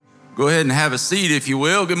Go ahead and have a seat if you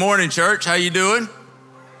will. Good morning, church. How you doing?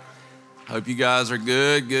 Hope you guys are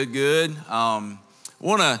good. I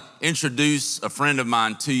want to introduce a friend of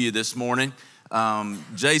mine to you this morning,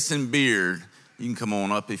 Jason Beard. You can come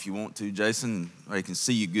on up if you want to, Jason. I can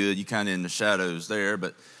see you good. You're kind of in the shadows there,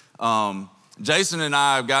 but Jason and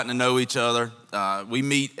I have gotten to know each other. We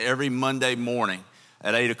meet every Monday morning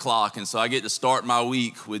at 8 o'clock, and so I get to start my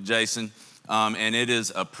week with Jason. And it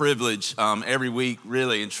is a privilege every week,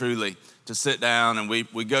 really and truly, to sit down and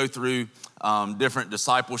we go through different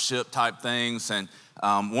discipleship type things. And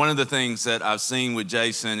one of the things that I've seen with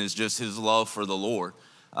Jason is just his love for the Lord.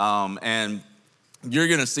 And you're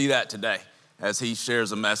going to see that today as he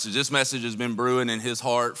shares a message. This message has been brewing in his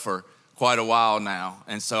heart for quite a while now.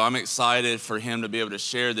 And so I'm excited for him to be able to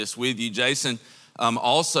share this with you. Jason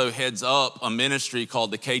also heads up a ministry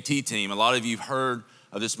called the KT Team. A lot of you have heard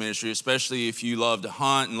of this ministry, especially if you love to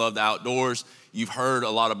hunt and love the outdoors. You've heard a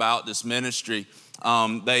lot about this ministry.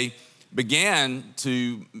 They began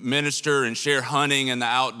to minister and share hunting and the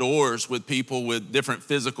outdoors with people with different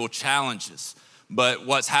physical challenges. But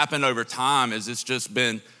what's happened over time is it's just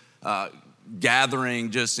been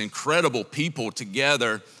gathering just incredible people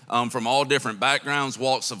together from all different backgrounds,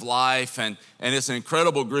 walks of life, and it's an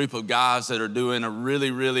incredible group of guys that are doing a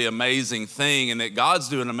really, really amazing thing, and that God's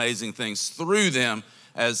doing amazing things through them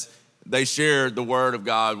as they share the word of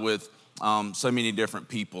God with so many different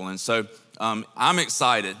people. And so I'm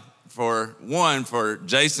excited for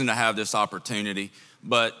Jason to have this opportunity,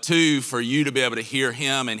 but two, for you to be able to hear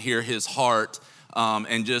him and hear his heart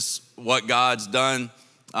and just what God's done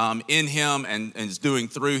in him and is doing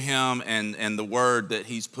through him and the word that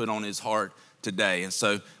he's put on his heart today. And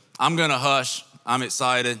so I'm going to hush. I'm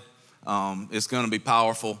excited. It's going to be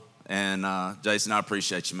powerful. And Jason, I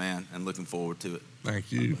appreciate you, man, and looking forward to it.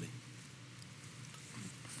 Thank you.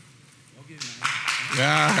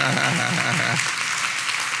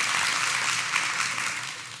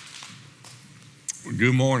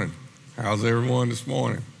 Good morning. How's everyone this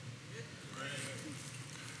morning?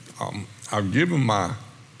 I've given my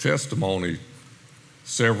testimony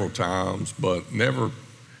several times, but never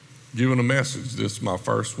given a message. This is my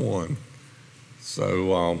first one.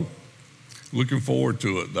 So looking forward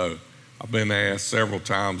to it, though. I've been asked several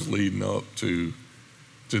times leading up to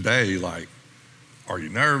today, like, are you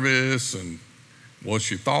nervous and what's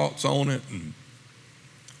your thoughts on it? And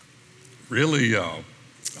really, I'm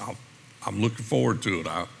looking forward to it.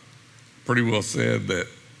 I pretty well said that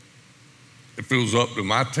if it was up to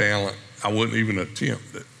my talent, I wouldn't even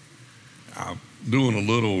attempt it. I'm doing a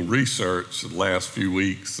little research the last few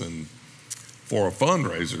weeks and for a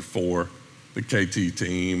fundraiser for the KT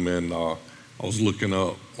Team, and I was looking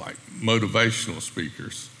up like motivational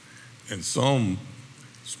speakers, and some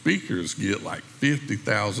speakers get like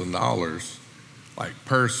 $50,000 like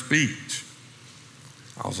per speech.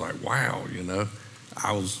 I was like, wow,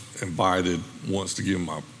 I was invited once to give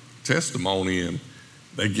my testimony, and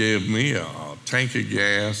they gave me a tank of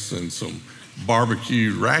gas and some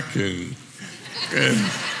barbecue raccoon. And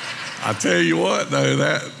I tell you what, though,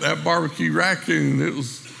 that barbecue raccoon,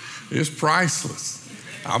 it's priceless.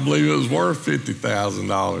 I believe it was worth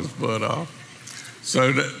 $50,000, but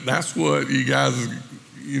so that's what you guys,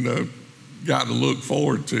 got to look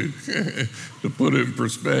forward to, to put it in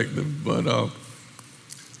perspective. But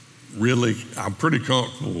really, I'm pretty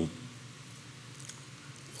comfortable,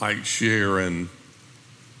 like sharing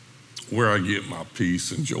where I get my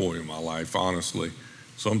peace and joy in my life. Honestly,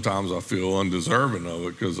 sometimes I feel undeserving of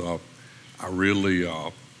it because I really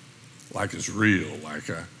like it's real. Like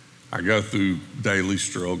I go through daily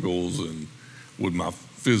struggles and with my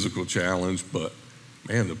physical challenge, but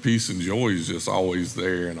man, the peace and joy is just always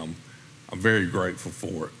there, and I'm very grateful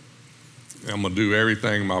for it. And I'm gonna do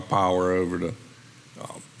everything in my power over the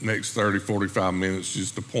next 30, 45 minutes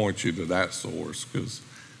just to point you to that source, because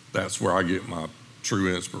that's where I get my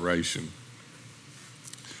true inspiration.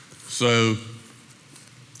 So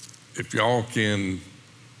if y'all can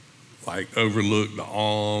like overlook the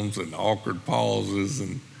alms and the awkward pauses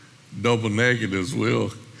and double negatives,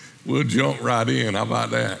 we'll jump right in. How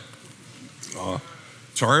about that?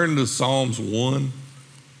 Turn to Psalms 1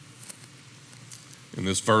 in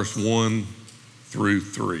this verse 1 through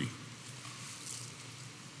 3.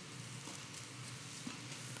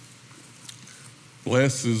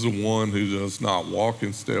 Blessed is the one who does not walk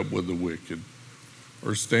in step with the wicked,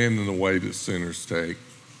 or stand in the way that sinners take,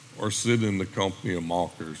 or sit in the company of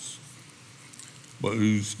mockers, but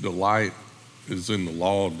whose delight is in the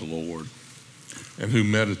law of the Lord, and who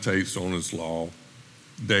meditates on his law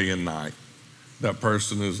day and night. That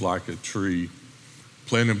person is like a tree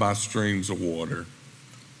planted by streams of water,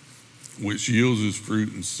 which yields its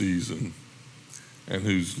fruit in season, and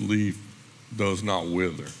whose leaf does not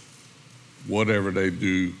wither. Whatever they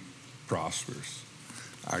do prospers.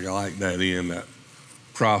 I like that in that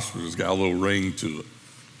prospers, got a little ring to it.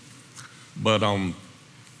 But I'm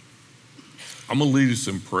going to lead us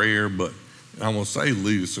in prayer, but I'm going to say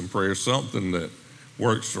lead us in prayer, something that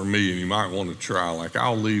works for me and you might want to try. Like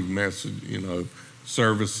I'll leave message,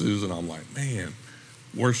 services, and I'm like, man,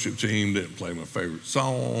 worship team didn't play my favorite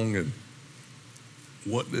song, and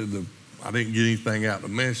I didn't get anything out of the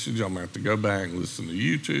message. I'm going to have to go back and listen to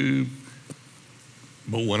YouTube.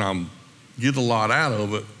 But when I get a lot out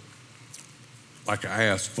of it, like I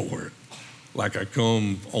asked for it, like I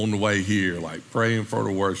come on the way here, like praying for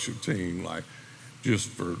the worship team, like just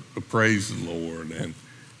for the praise of the Lord, and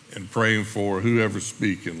praying for whoever's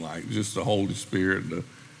speaking, like just the Holy Spirit to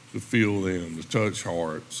feel them, to touch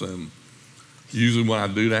hearts. And usually when I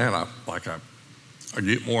do that, I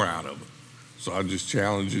get more out of it. So I just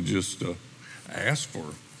challenge you just to ask for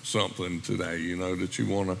something today, that you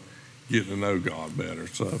want to get to know God better.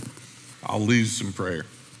 So I'll lead us in prayer.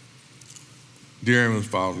 Dear Heavenly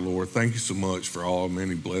Father, Lord, thank you so much for all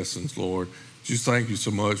many blessings, Lord. Just thank you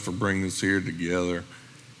so much for bringing us here together.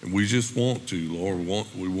 And we just want to, Lord.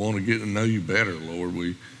 We want to get to know you better, Lord.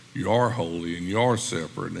 You are holy and you are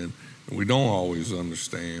separate, and we don't always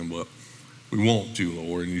understand, but we want to,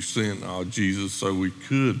 Lord. And you sent Jesus so we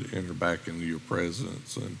could enter back into your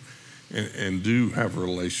presence and do have a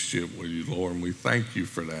relationship with you, Lord. And we thank you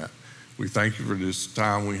for that. We thank you for this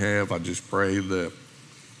time we have. I just pray that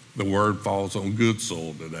the word falls on good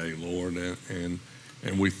soil today, Lord, and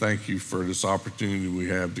we thank you for this opportunity we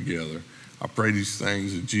have together. I pray these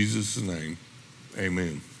things in Jesus' name.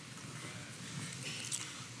 Amen.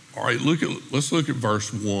 All right, let's look at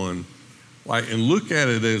verse 1. And look at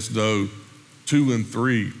it as though 2 and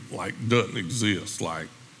 3 doesn't exist. Like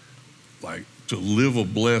to live a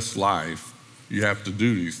blessed life, you have to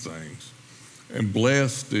do these things. And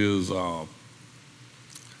blessed is like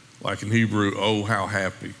in Hebrew, oh, how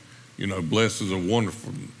happy. Blessed is a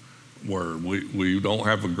wonderful word. We don't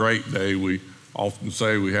have a great day. We often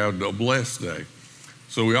say we have a blessed day.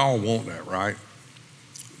 So we all want that, right?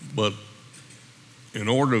 But in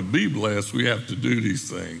order to be blessed, we have to do these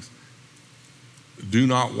things. Do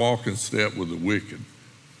not walk in step with the wicked.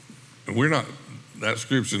 And that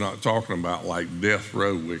scripture not talking about like death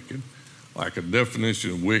row wicked. Like a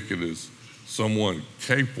definition of wicked is someone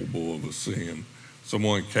capable of a sin,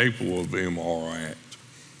 someone capable of an immoral act.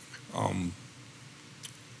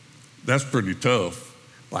 That's pretty tough.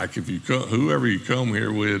 Like if whoever you come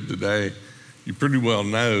here with today, you pretty well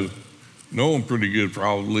know them pretty good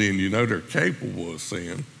probably, and they're capable of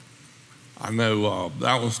sin. I know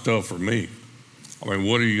that was tough for me.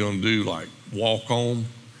 What are you going to do, like walk home?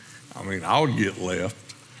 I would get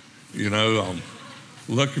left.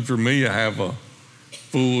 Lucky for me, I have a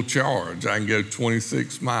full charge. I can go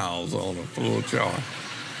 26 miles on a full charge.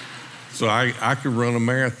 So I could run a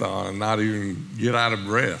marathon and not even get out of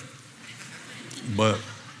breath. But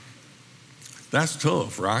that's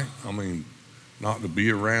tough, right? Not to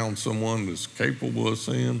be around someone that's capable of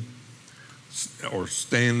sin or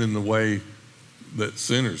stand in the way that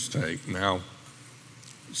sinners take. Now,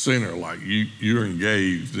 sinner, like you're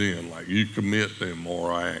engaged in, like you commit the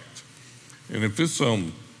immoral act. And if it's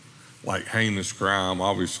some like heinous crime,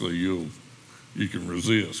 obviously you can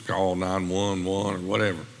resist, call 911 or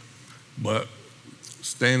whatever. But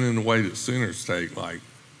stand in the way that sinners take, like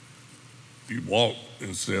you walk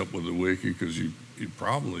in step with the wicked because you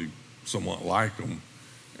probably somewhat like them,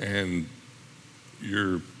 and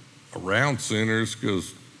you're around sinners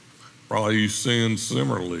because probably you sin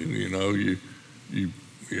similarly. You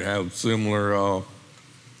have similar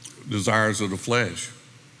desires of the flesh.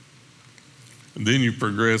 And then you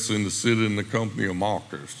progress into sitting in the company of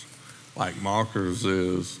mockers. Like mockers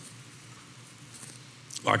is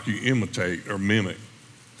like you imitate or mimic.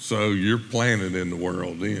 So you're planted in the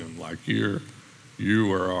world then. Like you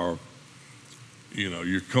are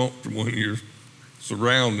you're comfortable in your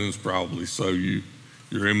surroundings probably. So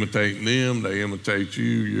you're imitating them, they imitate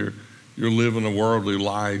you. You're living a worldly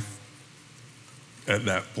life at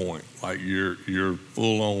that point. Like you're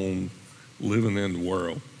full on living in the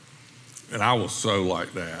world. And I was so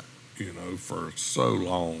like that, for so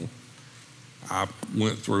long. I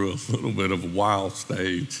went through a little bit of a wild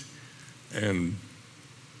stage, and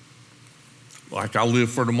like I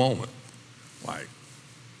lived for the moment, like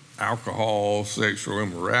alcohol, sexual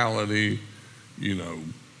immorality,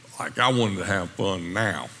 like I wanted to have fun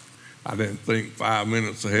now. I didn't think 5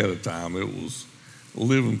 minutes ahead of time. It was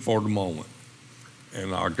living for the moment.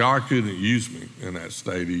 And God couldn't use me in that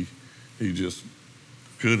state. He just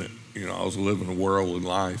couldn't. I was living a worldly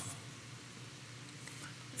life.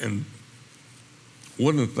 And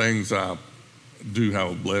one of the things I do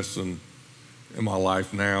have a blessing in my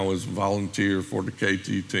life now is volunteer for the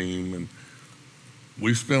KT team, and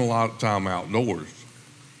we spend a lot of time outdoors.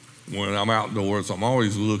 When I'm outdoors, I'm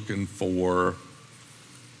always looking for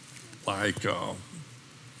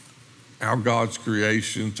how God's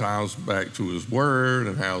creation ties back to His Word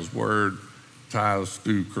and how His Word ties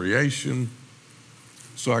through creation.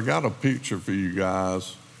 So I got a picture for you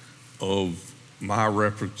guys of my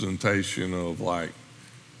representation of a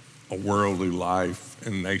worldly life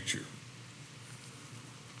and nature.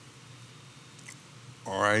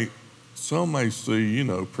 All right, some may see,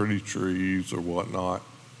 pretty trees or whatnot.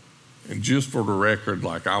 And just for the record,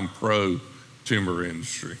 I'm pro timber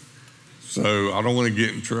industry. So I don't want to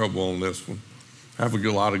get in trouble on this one. I have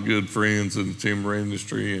a lot of good friends in the timber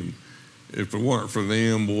industry, and if it weren't for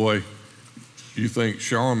them, boy, you think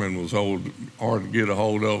Charmin was hard to get a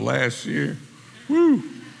hold of last year? Woo!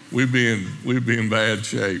 We'd be in bad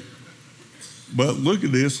shape. But look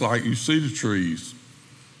at this, you see the trees.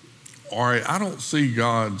 All right, I don't see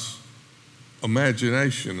God's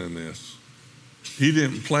imagination in this. He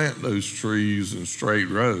didn't plant those trees in straight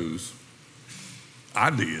rows.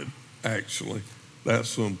 I did, actually. That's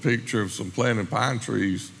some picture of some planted pine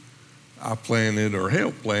trees I planted or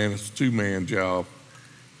helped plant. It's a two-man job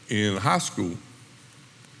in high school.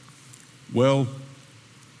 Well,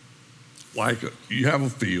 you have a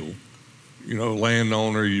field,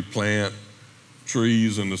 landowner, you plant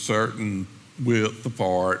trees in a certain width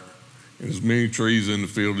apart, and as many trees in the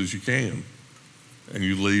field as you can. And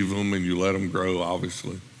you leave them and you let them grow,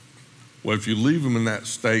 obviously. Well, if you leave them in that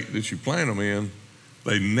state that you plant them in,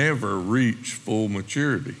 they never reach full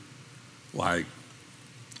maturity. To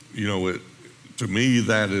me,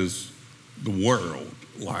 that is the world.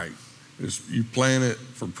 You plant it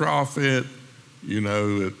for profit,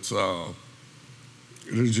 there's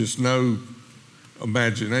just no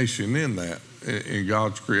imagination in that, in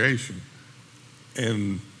God's creation.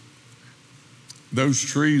 And those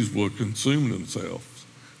trees will consume themselves.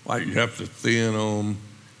 You have to thin them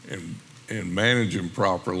and manage them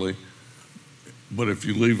properly. But if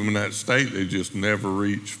you leave them in that state, they just never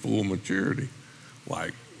reach full maturity.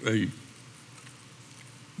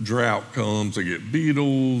 Drought comes, they get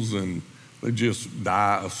beetles, and they just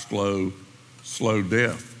die a slow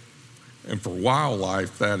death. And for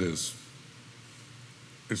wildlife,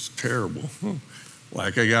 it's terrible.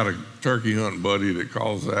 I got a turkey hunting buddy that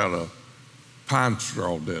calls that a pine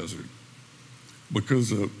straw desert, because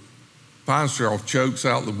the pine straw chokes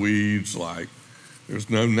out the weeds. There's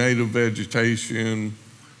no native vegetation.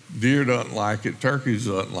 Deer doesn't like it. Turkeys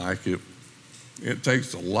doesn't like it. It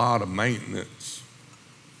takes a lot of maintenance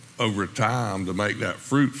over time to make that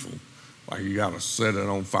fruitful. You got to set it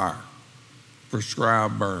on fire,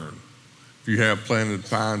 prescribed burn. If you have planted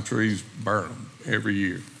pine trees, burn them every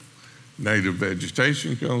year. Native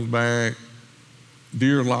vegetation comes back.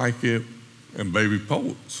 Deer like it. And baby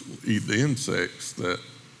poults eat the insects that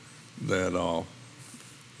the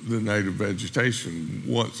native vegetation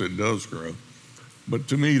once it does grow. But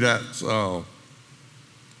to me, that's how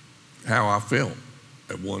I felt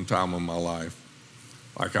at one time in my life.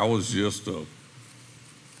 I was just a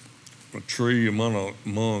tree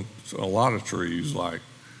amongst a lot of trees.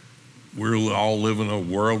 We're all living a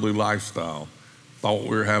worldly lifestyle. Thought we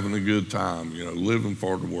were having a good time, living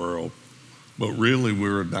for the world. But really, we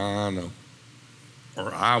were dying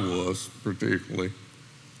or I was particularly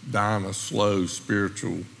dying a slow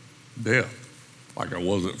spiritual death. I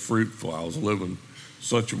wasn't fruitful. I was living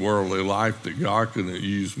such a worldly life that God couldn't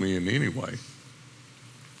use me in any way.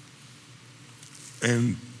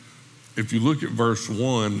 And if you look at verse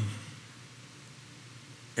 1,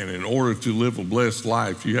 and in order to live a blessed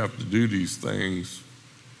life, you have to do these things,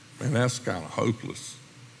 man, that's kind of hopeless.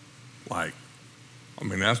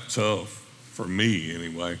 That's tough for me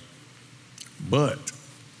anyway. But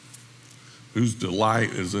whose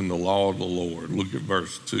delight is in the law of the Lord. Look at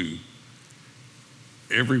verse 2.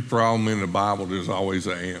 Every problem in the Bible, there's always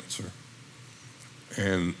an answer.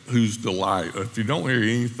 And whose delight. If you don't hear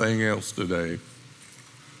anything else today,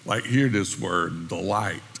 hear this word,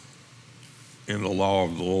 delight in the law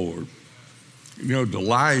of the Lord.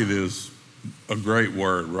 Delight is a great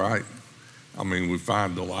word, right? We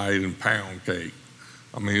find delight in pound cake.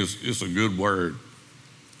 It's a good word.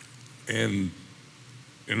 And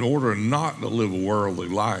in order not to live a worldly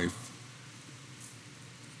life,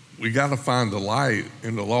 we got to find delight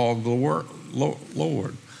in the law of the Lord.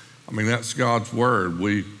 That's God's word.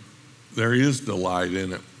 There is delight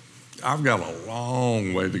in it. I've got a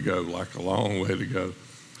long way to go, a long way to go.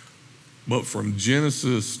 But from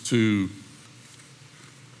Genesis to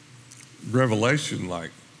Revelation,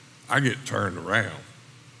 like, I get turned around.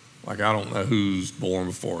 Like, I don't know who's born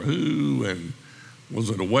before who, and was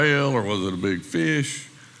it a whale or was it a big fish?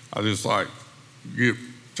 I just like get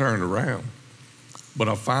turned around. But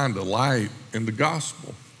I find delight in the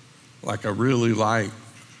gospel. Like, I really like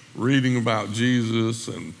reading about Jesus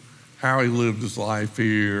and how he lived his life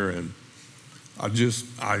here, and I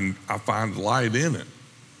find delight in it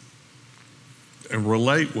and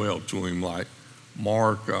relate well to him. Like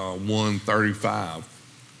Mark 1:35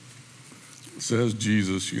 says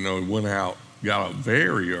Jesus, he went out, got up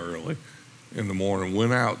very early in the morning,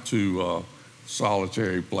 went out to a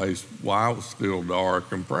solitary place while it was still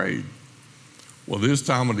dark and prayed. Well, this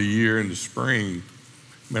time of the year in the spring,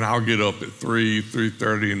 man, I'll get up at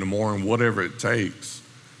 3:30 in the morning, whatever it takes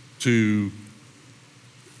to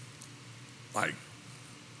like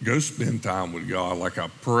go spend time with God. Like, I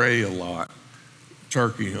pray a lot,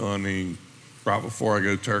 turkey hunting, right before I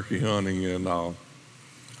go turkey hunting, and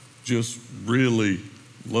just really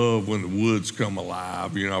love when the woods come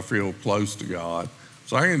alive. I feel close to God.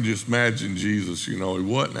 So I can just imagine Jesus, he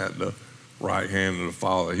wasn't at the right hand of the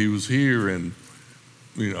Father. He was here and,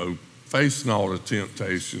 facing all the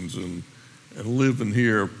temptations and living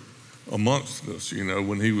here amongst us.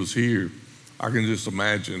 When he was here, I can just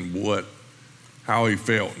imagine how he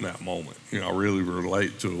felt in that moment. I really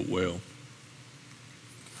relate to it well.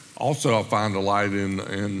 Also, I find delight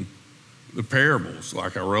in the parables.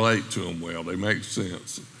 Like, I relate to them well. They make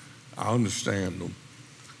sense. I understand them.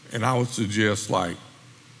 And I would suggest, like,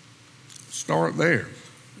 start there.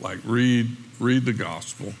 Like, read the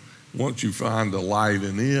gospel. Once you find delight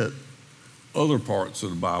in it, other parts of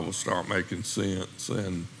the Bible start making sense,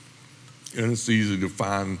 and it's easy to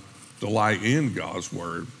find delight in God's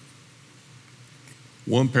word.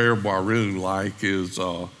 One parable I really like is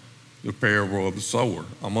the parable of the sower.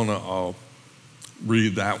 I'm going to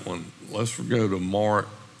read that one. Let's go to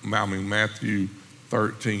Matthew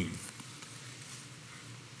 13.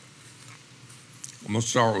 I'm going to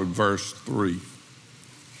start with verse 3.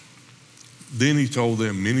 Then he told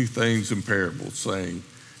them many things in parables, saying,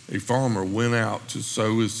 a farmer went out to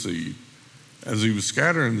sow his seed. As he was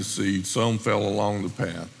scattering the seed, some fell along the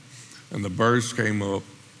path, and the birds came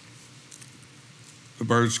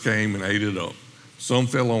and ate it up. Some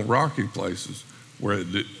fell on rocky places where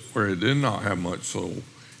it did not have much soil.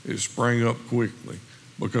 It sprang up quickly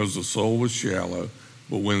because the soil was shallow.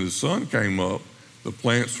 But when the sun came up, the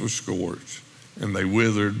plants were scorched, and they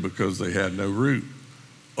withered because they had no root.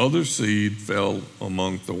 Other seed fell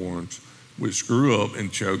among thorns, which grew up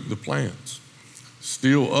and choked the plants.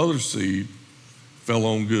 Still other seed fell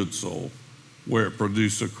on good soil, where it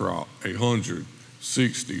produced a crop, 100,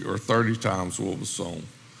 60, or 30 times what was sown.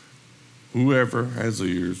 Whoever has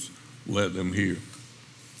ears, let them hear.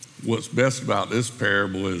 What's best about this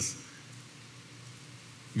parable is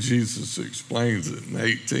Jesus explains it in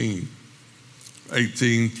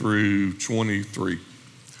 18 through 23.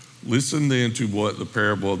 Listen then to what the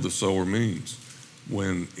parable of the sower means.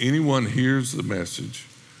 When anyone hears the message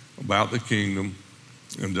about the kingdom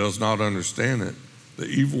and does not understand it, the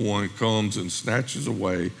evil one comes and snatches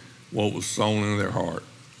away what was sown in their heart.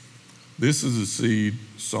 This is the seed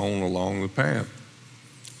sown along the path.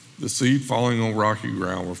 The seed falling on rocky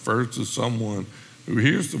ground refers to someone who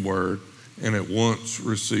hears the word and at once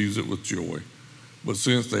receives it with joy. But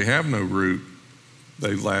since they have no root,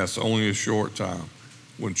 they last only a short time.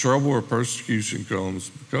 When trouble or persecution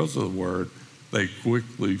comes because of the word, they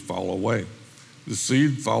quickly fall away. The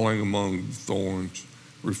seed falling among thorns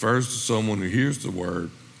refers to someone who hears the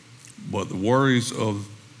word, but the worries of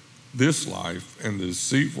this life and the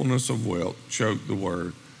deceitfulness of wealth choke the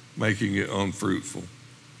word, making it unfruitful.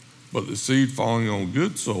 But the seed falling on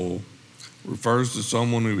good soil refers to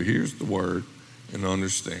someone who hears the word and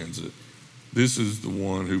understands it. This is the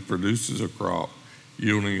one who produces a crop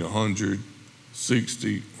yielding 100,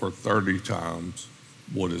 60, or 30 times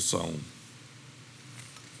what is sown.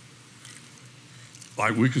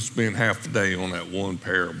 Like, we could spend half a day on that one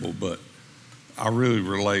parable, but I really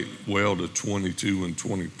relate well to 22 and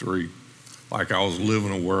 23. Like, I was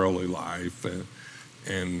living a worldly life,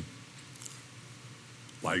 and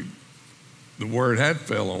like, the word had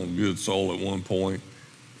fell on good soil at one point,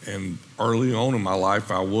 and early on in my life,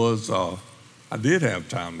 I did have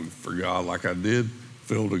time for God. Like, I did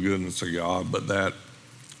feel the goodness of God, but that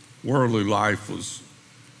worldly life was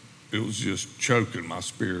just choking my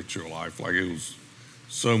spiritual life. Like, it was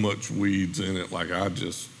so much weeds in it. Like, I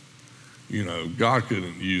just, God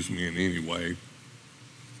couldn't use me in any way.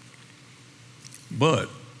 But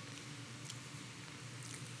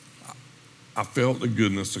I felt the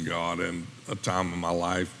goodness of God in a time in my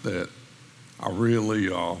life that I really,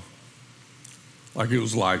 like it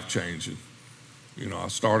was life-changing. I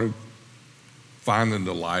started finding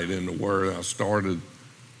the light in the Word. I started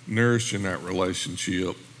nourishing that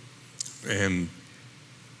relationship and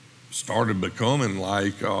started becoming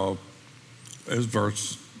like, as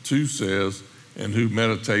verse 2 says, and who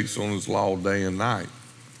meditates on his law day and night.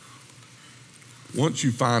 Once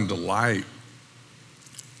you find the light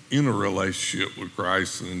in a relationship with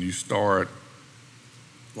Christ and you start,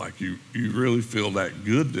 like you really feel that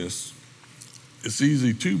goodness, it's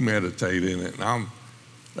easy to meditate in it. And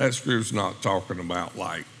that scripture's not talking about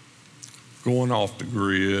like going off the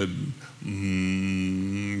grid,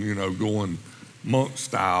 going monk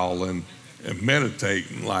style and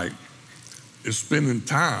meditating. Like it's spending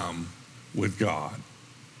time with God,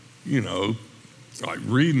 like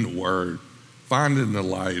reading the Word, finding the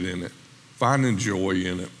light in it, finding joy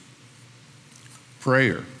in it.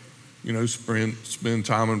 Prayer, spend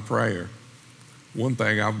time in prayer. One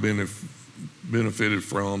thing I've benefited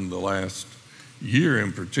from the last year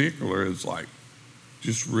in particular is like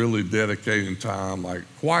just really dedicating time, like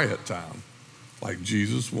quiet time. Like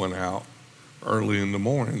Jesus went out early in the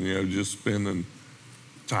morning, just spending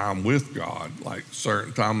time with God, like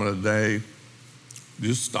certain time of the day,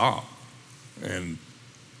 just stop. And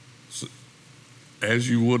so, as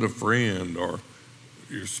you would a friend or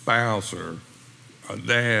your spouse or a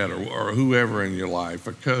dad or whoever in your life,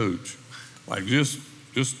 a coach, like just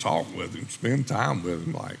talk with him, spend time with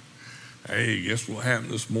him. Like, hey, guess what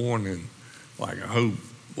happened this morning? Like, I hope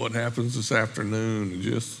what happens this afternoon, and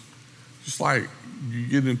just like you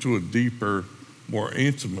get into a deeper, more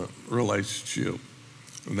intimate relationship.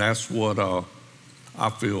 And that's what I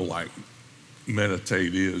feel like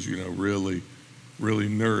meditate is, really, really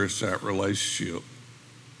nourish that relationship.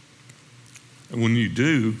 And when you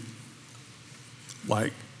do,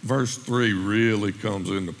 like verse 3 really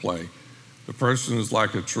comes into play. The person is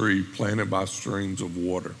like a tree planted by streams of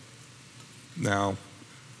water. Now,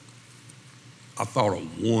 I thought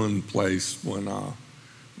of one place when I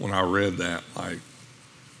read that, like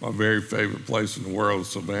my very favorite place in the world is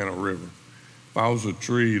Savannah River. If I was a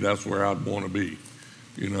tree, that's where I'd want to be.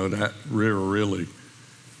 That river really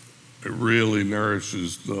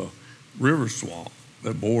nourishes the river swamp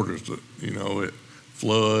that borders it. It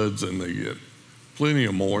floods and they get plenty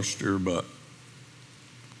of moisture, but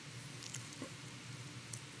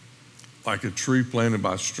like a tree planted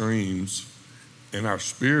by streams in our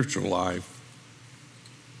spiritual life,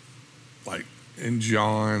 like in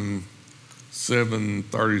John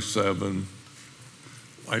 7:37,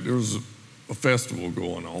 like there was a festival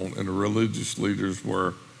going on and the religious leaders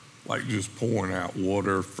were like just pouring out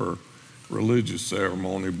water for religious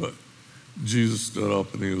ceremony, but Jesus stood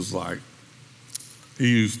up and he was like,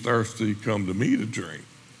 he who's thirsty, come to me to drink.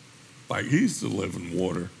 Like he's the living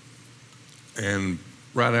water. And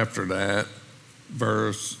right after that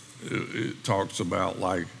verse, it talks about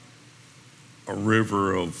like a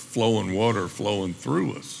river of flowing water flowing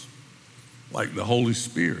through us, like the Holy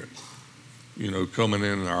Spirit, coming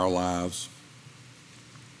in our lives.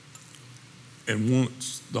 And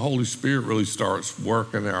once the Holy Spirit really starts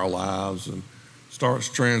working in our lives and starts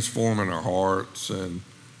transforming our hearts and,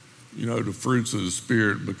 the fruits of the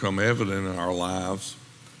Spirit become evident in our lives,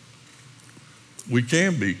 we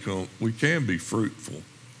can be fruitful.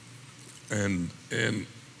 And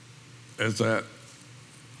as that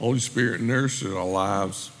Holy Spirit nourishes our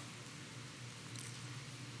lives,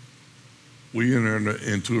 we enter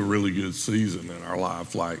into a really good season in our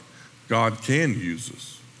life. Like God can use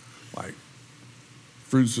us. Like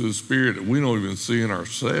fruits of the Spirit that we don't even see in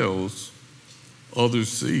ourselves, others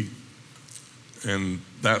see. And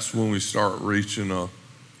that's when we start reaching a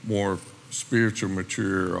more spiritual,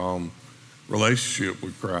 mature relationship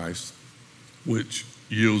with Christ, which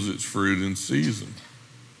yields its fruit in season.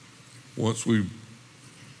 Once we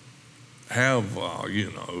have,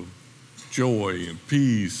 joy and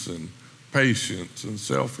peace and patience and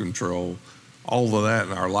self-control, all of that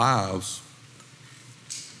in our lives,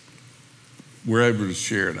 we're able to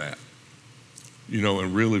share that,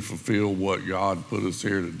 and really fulfill what God put us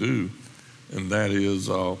here to do. And that is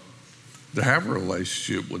to have a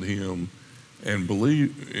relationship with Him and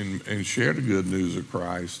believe and share the good news of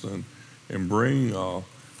Christ and bring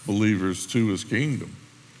believers to His kingdom.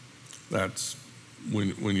 That's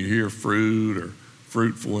when you hear fruit or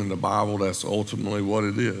fruitful in the Bible, that's ultimately what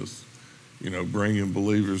it is, bringing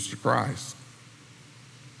believers to Christ.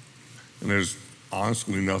 And there's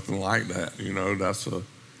honestly nothing like that.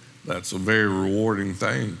 That's a very rewarding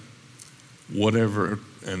thing. Whatever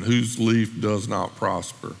and whose leaf does not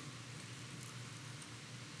prosper.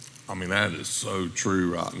 I mean, that is so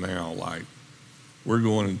true right now. Like, we're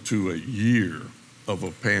going into a year of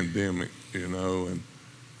a pandemic, and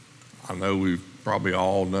I know we've probably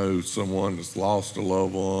all know someone that's lost a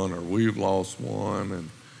loved one, or we've lost one, and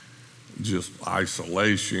just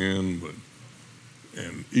isolation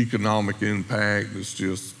and economic impact. It's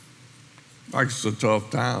just like it's a tough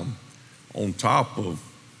time on top of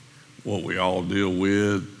what we all deal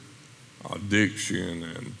with, addiction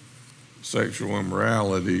and sexual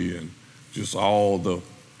immorality and just all the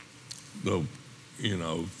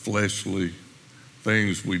fleshly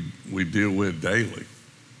things we deal with daily.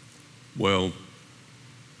 Well,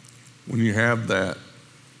 when you have that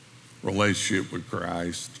relationship with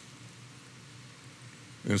Christ,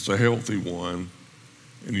 it's a healthy one,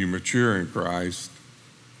 and you mature in Christ,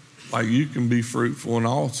 like you can be fruitful in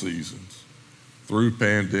all seasons, through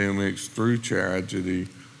pandemics, through tragedy,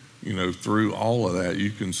 through all of that,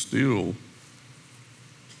 you can still,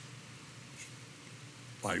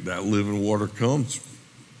 like that living water comes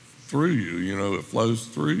through you, it flows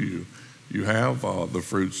through you. You have the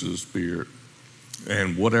fruits of the Spirit,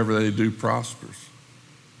 and whatever they do prospers.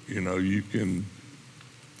 You can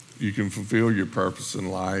fulfill your purpose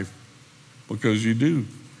in life because you do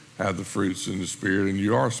have the fruits in the Spirit and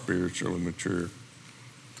you are spiritually mature.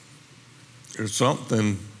 There's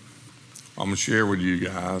something I'm going to share with you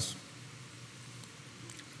guys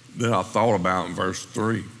that I thought about in verse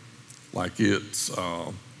 3. Like it's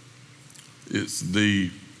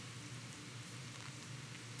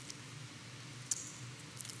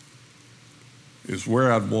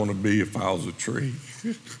where I'd want to be if I was a tree,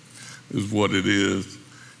 is what it is.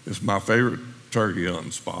 It's my favorite turkey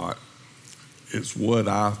hunting spot. It's what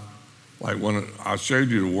I like. When I showed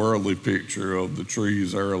you the worldly picture of the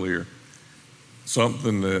trees earlier,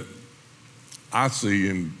 something that I see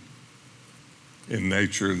in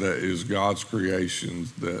nature that is God's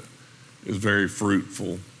creations that is very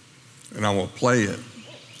fruitful, and I'm going to play it.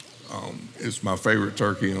 It's my favorite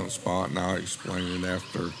turkey hunting spot, and I'll explain it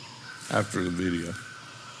after the video.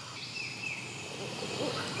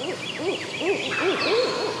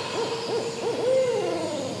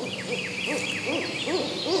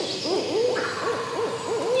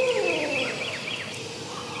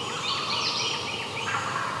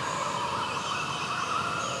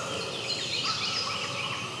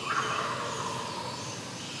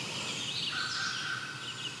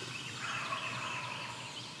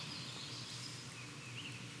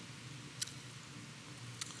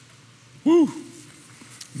 Whew.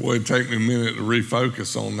 Boy, it'd take me a minute to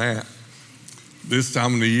refocus on that. This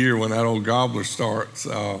time of the year when that old gobbler starts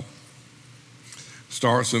in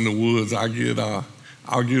the woods, I'll get a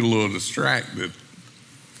little distracted.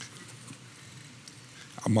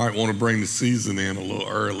 I might want to bring the season in a little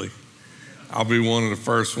early. I'll be one of the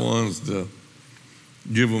first ones to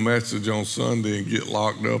give a message on Sunday and get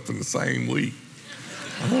locked up in the same week.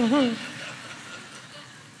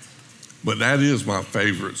 But that is my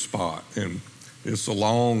favorite spot, and it's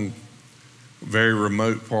along a very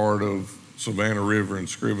remote part of Savannah River in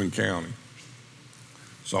Scriven County.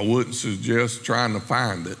 So I wouldn't suggest trying to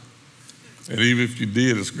find it. And even if you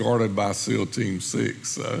did, it's guarded by SEAL Team 6,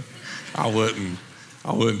 so I wouldn't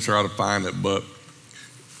try to find it. But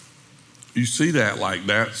you see that, like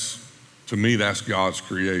to me, that's God's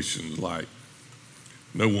creation. Like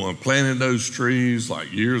no one planted those trees.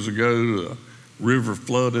 Like years ago, the river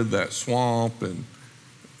flooded that swamp and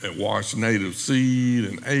it washed native seed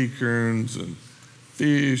and acorns and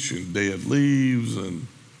fish and dead leaves and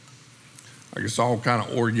I guess all kind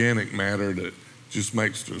of organic matter that just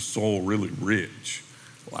makes the soil really rich.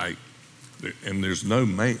 And there's no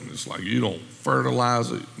maintenance. Like you don't fertilize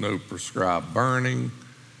it, no prescribed burning.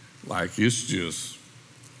 Like it's just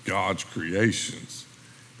God's creations.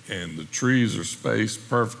 And the trees are spaced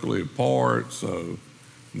perfectly apart, so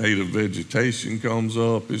native vegetation comes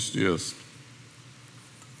up. It's just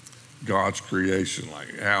God's creation,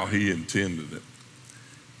 like how He intended it.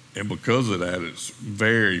 And because of that, it's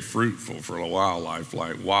very fruitful for the wildlife.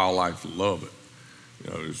 Like wildlife love it.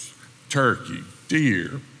 There's turkey,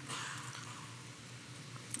 deer.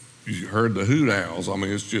 You heard the hoot owls. I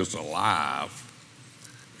mean, it's just alive.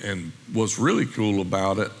 And what's really cool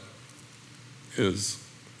about it is,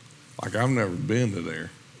 like, I've never been to there.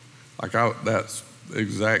 Like, that's the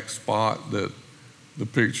exact spot that the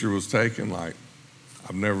picture was taken. Like,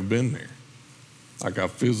 I've never been there. Like, I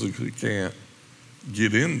physically can't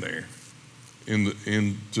get in there,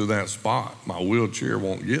 into that spot. My wheelchair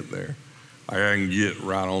won't get there. Like, I can get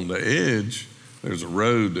right on the edge. There's a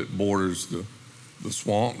road that borders the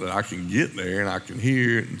swamp that I can get there and I can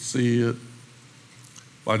hear it and see it.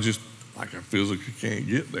 But I physically can't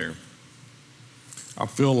get there. I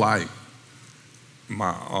feel like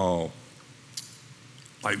my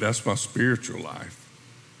like that's my spiritual life.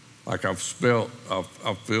 Like I've felt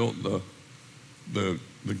the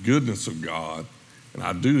goodness of God, and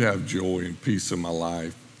I do have joy and peace in my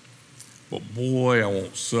life. But boy, I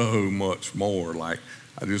want so much more. Like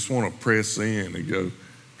I just want to press in and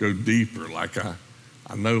go deeper. Like I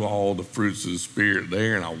know all the fruits of the Spirit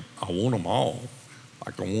there, and I want them all.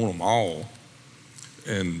 Like I want them all.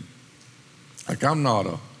 And like I'm not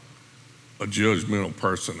a judgmental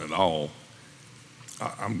person at all.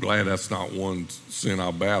 I'm glad that's not one sin I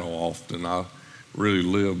battle often. I really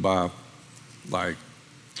live by, like,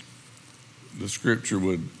 the scripture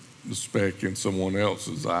would speck in someone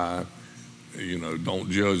else's eye. You know, don't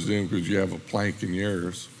judge them because you have a plank in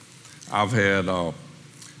yours. I've had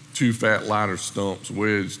 2 fat lighter stumps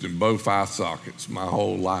wedged in both eye sockets my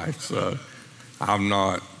whole life, so I'm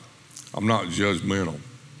not judgmental.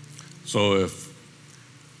 So if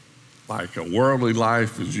like a worldly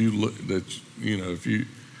life is you look that you know if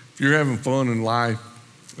you're having fun in life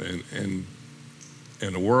and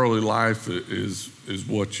the worldly life is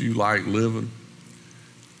what you like living,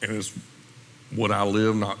 and it's what I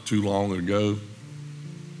lived not too long ago.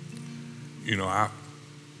 You know,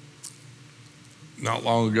 not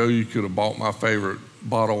long ago you could have bought my favorite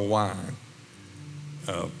bottle of wine,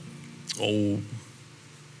 old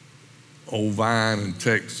vine in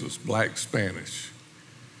Texas, black Spanish.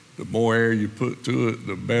 The more air you put to it,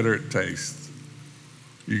 the better it tastes.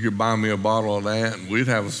 You could buy me a bottle of that and we'd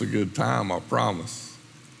have us a good time, I promise.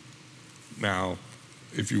 Now,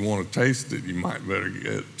 if you want to taste it, you might better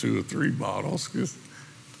get 2 or 3 bottles, because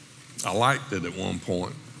I liked it at one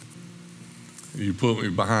point. You put me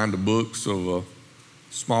behind the books of a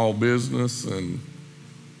small business, and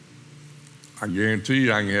I guarantee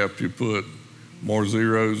you I can help you put more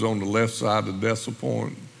zeros on the left side of the decimal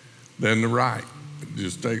point than the right. It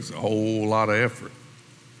just takes a whole lot of effort.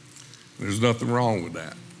 There's nothing wrong with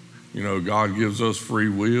that. You know, God gives us free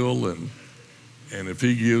will, and if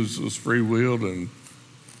He gives us free will, then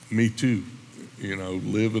me too, you know,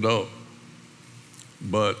 live it up.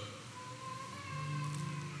 But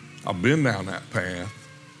I've been down that path,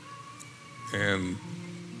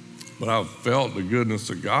 but I've felt the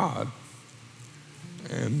goodness of God,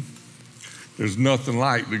 and there's nothing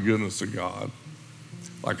like the goodness of God.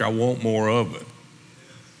 Like I want more of it.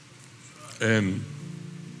 And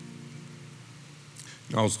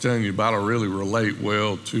I was telling you about, I really relate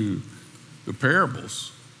well to the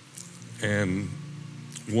parables. And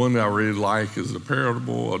one that I really like is the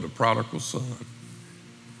parable of the prodigal son.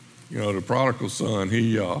 You know, the prodigal son,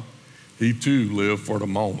 he too lived for the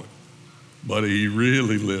moment, but he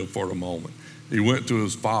really lived for the moment. He went to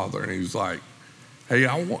his father and he's like, hey,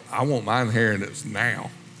 I want my inheritance now.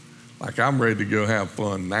 Like I'm ready to go have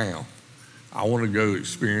fun now. I want to go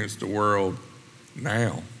experience the world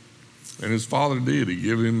now. And his father did. He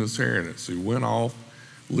gave him his inheritance. He went off,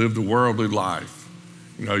 lived a worldly life.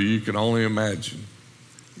 You know, you can only imagine,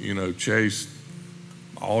 you know, chased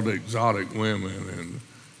all the exotic women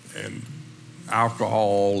and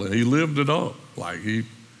alcohol, and he lived it up. Like he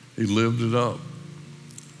lived it up.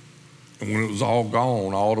 And when it was all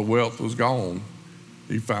gone, all the wealth was gone,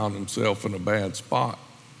 he found himself in a bad spot.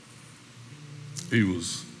 He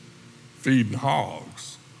was feeding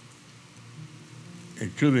hogs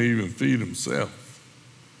and couldn't even feed himself.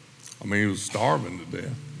 I mean, he was starving to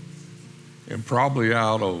death. And probably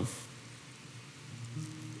out of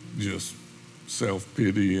just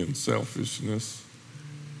self-pity and selfishness,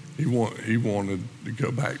 he wanted to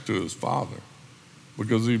go back to his father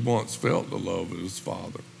because he once felt the love of his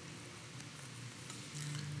father.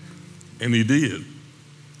 And he did.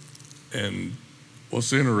 And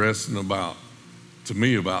what's interesting to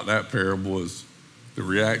me about that parable is the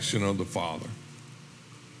reaction of the father.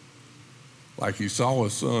 Like he saw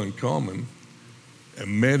his son coming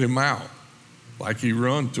and met him out. Like he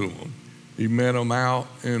run to him. He met him out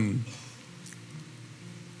and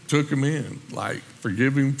took him in. Like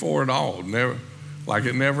forgive him for it all. Like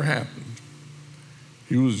it never happened.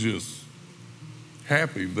 He was just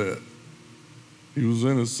happy that he was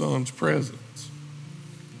in his son's presence.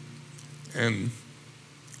 And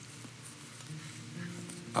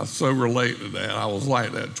I so relate to that. I was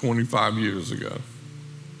like that 25 years ago.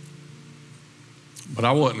 But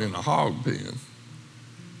I wasn't in a hog pen.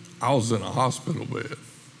 I was in a hospital bed.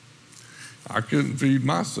 I couldn't feed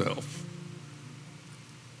myself.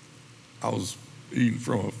 I was eating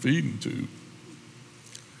from a feeding tube.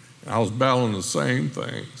 I was battling the same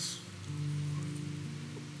things.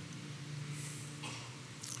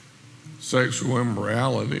 Sexual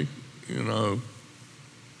immorality, you know,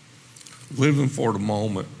 living for the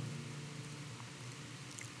moment.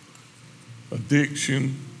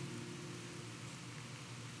 addiction.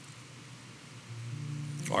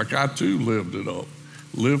 Like I too lived it up,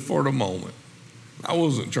 lived for the moment. I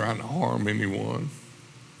wasn't trying to harm anyone.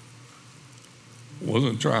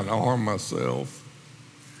 Wasn't trying to harm myself.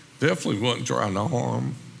 Definitely wasn't trying to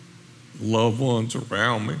harm loved ones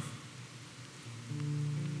around me.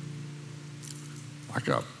 Like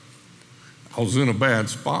I was in a bad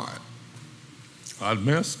spot. I'd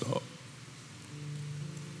messed up.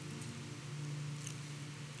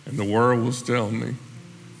 And the world was telling me,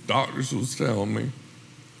 doctors was telling me,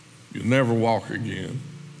 you'll never walk again.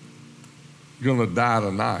 You're gonna die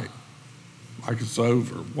tonight. Like it's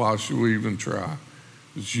over. Why should we even try?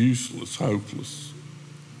 It's useless, hopeless.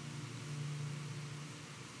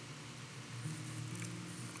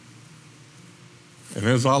 And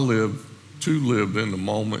as I lived in the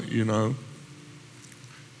moment,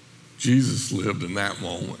 Jesus lived in that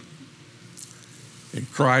moment.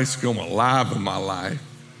 And Christ come alive in my life.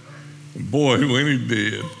 And boy, when he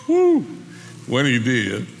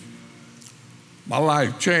did, my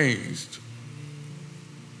life changed.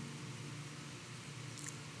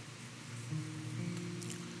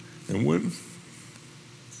 And when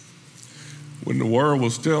the world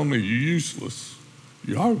was telling me you're useless,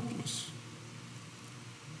 you're hopeless,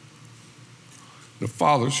 the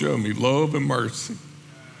Father showed me love and mercy.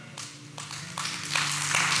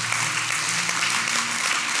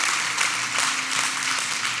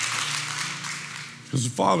 Because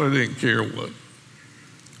the Father didn't care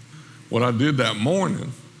what I did that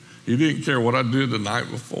morning. He didn't care what I did the night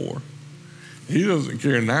before. He doesn't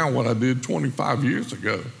care now what I did 25 years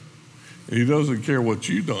ago. And he doesn't care what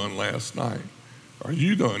you done last night, or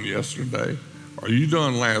you done yesterday, or you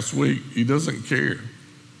done last week. He doesn't care.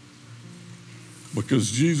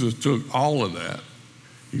 Because Jesus took all of that.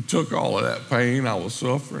 He took all of that pain I was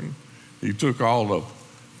suffering. He took all the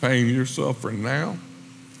pain you're suffering now.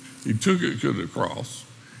 He took it to the cross,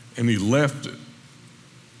 and he left it.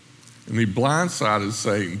 And he blindsided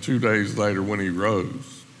Satan 2 days later when he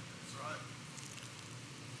rose.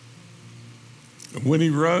 And when he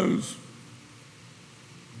rose,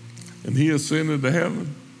 and he ascended to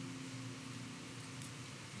heaven,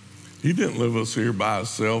 he didn't leave us here by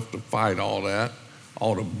himself to fight all the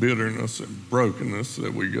bitterness and brokenness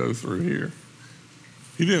that we go through here.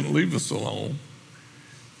 He didn't leave us alone.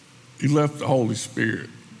 He left the Holy Spirit,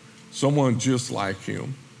 someone just like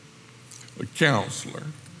him, a counselor,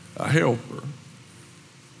 a helper,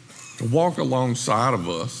 to walk alongside of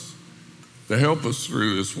us, to help us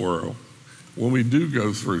through this world when we do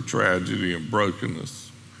go through tragedy and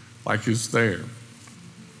brokenness, like it's there.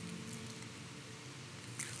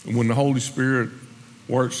 And when the Holy Spirit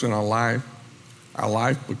works in our life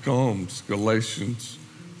becomes Galatians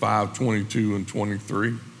 5:22 and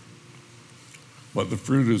 23. But the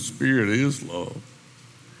fruit of the Spirit is love,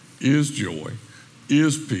 is joy,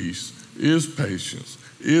 is peace, is patience,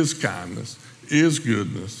 is kindness, is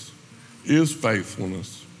goodness, is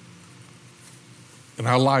faithfulness. And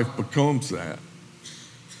our life becomes that.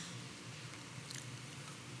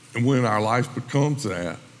 And when our life becomes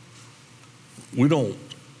that, we don't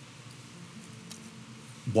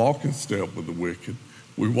walk in step with the wicked.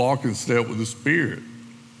 We walk in step with the Spirit.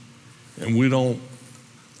 And we don't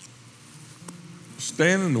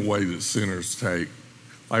stand in the way that sinners take.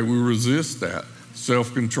 Like we resist that.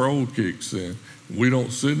 Self-control kicks in. We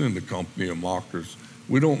don't sit in the company of mockers.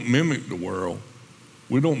 We don't mimic the world.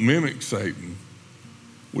 We don't mimic Satan.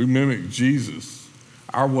 We mimic Jesus.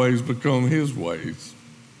 Our ways become his ways.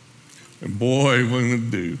 And boy, when you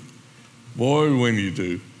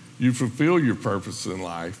do, you fulfill your purpose in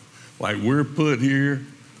life. Like we're put here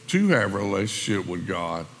to have a relationship with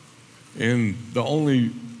God. And the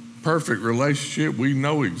only perfect relationship we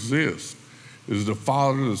know exists is the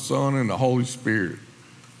Father, the Son, and the Holy Spirit.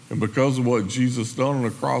 And because of what Jesus done on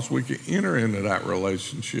the cross, we can enter into that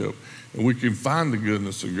relationship, and we can find the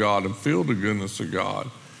goodness of God and feel the goodness of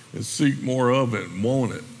God and seek more of it and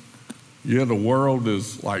want it. Yeah, the world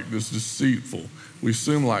is like this deceitful. We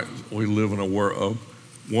seem like we live in a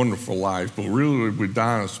wonderful life, but really we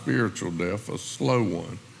die a spiritual death, a slow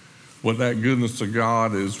one. But that goodness of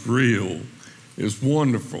God is real, it's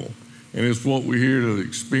wonderful, and it's what we're here to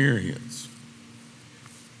experience.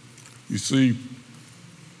 You see,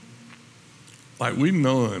 like we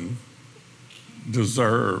none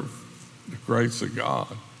deserve the grace of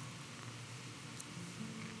God,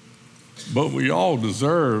 but we all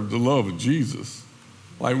deserve the love of Jesus.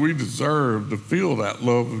 Like we deserve to feel that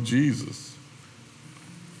love of Jesus.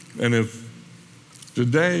 And if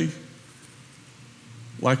today,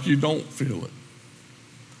 like you don't feel it,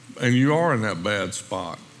 and you are in that bad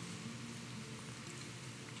spot,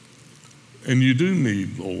 And you do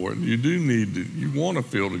need, Lord, you want to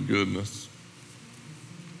feel the goodness.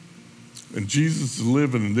 And Jesus is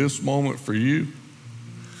living in this moment for you.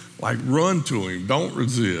 Like, run to him. Don't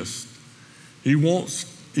resist. He wants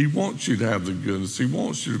you to have the goodness. He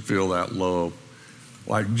wants you to feel that love.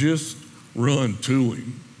 Like, just run to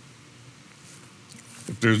him.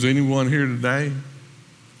 If there's anyone here today,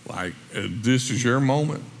 like, this is your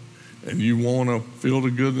moment, and you want to feel the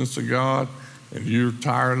goodness of God, and you're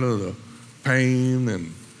tired of the pain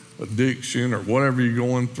and addiction or whatever you're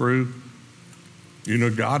going through, you know,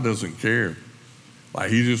 God doesn't care.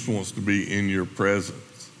 Like, he just wants to be in your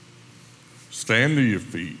presence. Stand to your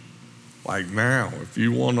feet. Like now, if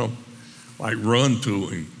you want to, like, run to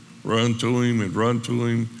him,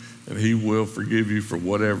 and he will forgive you for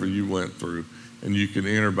whatever you went through, and you can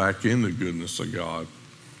enter back in the goodness of God.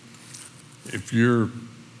 If you're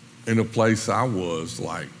in a place I was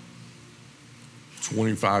like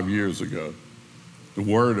 25 years ago, the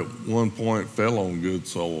word at one point fell on good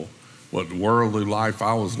soil, but the worldly life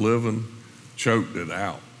I was living choked it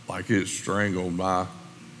out. Like, it strangled my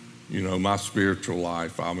spiritual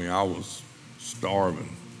life. I mean, I was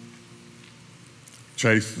starving.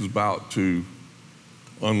 Chase is about to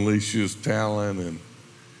unleash his talent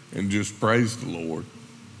and just praise the Lord.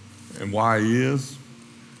 And why he is,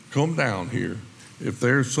 come down here. If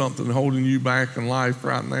there's something holding you back in life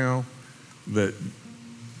right now that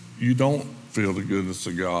you don't feel the goodness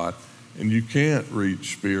of God, and you can't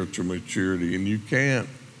reach spiritual maturity, and you can't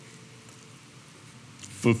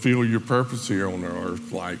fulfill your purpose here on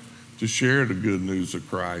earth, like to share the good news of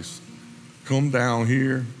Christ, come down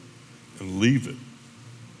here and leave it.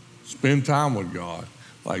 Spend time with God.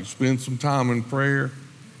 Like, spend some time in prayer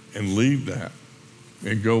and leave that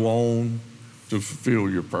and go on to fulfill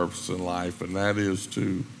your purpose in life, and that is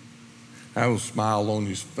to have a smile on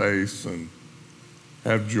your face and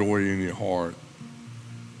have joy in your heart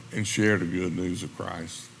and share the good news of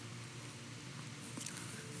Christ.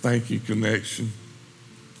 Thank you, Connection.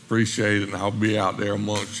 Appreciate it, and I'll be out there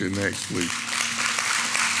amongst you next week.